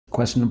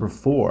Question number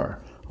 4.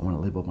 I want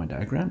to label my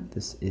diagram.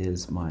 This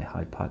is my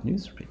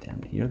hypotenuse right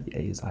down here. The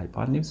A is the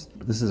hypotenuse.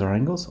 This is our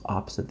angle, so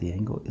opposite the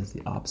angle is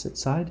the opposite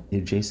side. The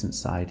adjacent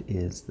side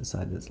is the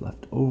side that's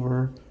left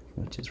over,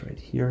 which is right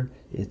here.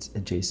 It's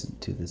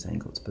adjacent to this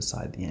angle. It's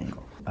beside the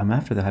angle. I'm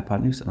after the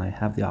hypotenuse and I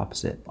have the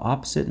opposite.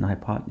 Opposite and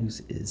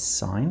hypotenuse is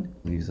sine.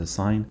 We use a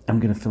sine.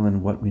 I'm going to fill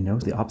in what we know.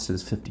 The opposite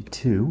is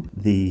 52.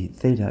 The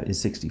theta is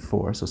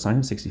 64. So sine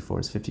of 64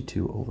 is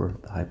 52 over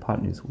the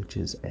hypotenuse, which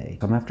is A.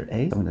 So I'm after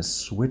A. I'm going to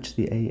switch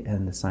the A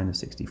and the sine of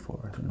 64.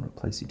 I'm going to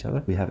replace each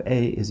other. We have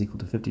A is equal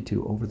to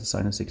 52 over the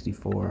sine of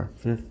 64.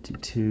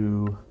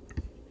 52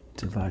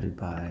 divided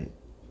by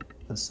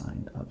the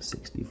sine of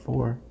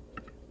 64.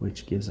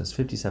 Which gives us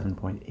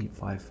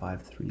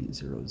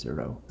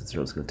 57.855300. The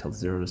 0 is going to tell the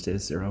 0 to stay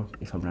as 0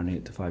 if I'm rounding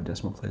it to 5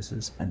 decimal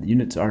places. And the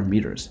units are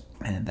meters.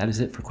 And that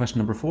is it for question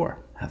number 4.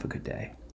 Have a good day.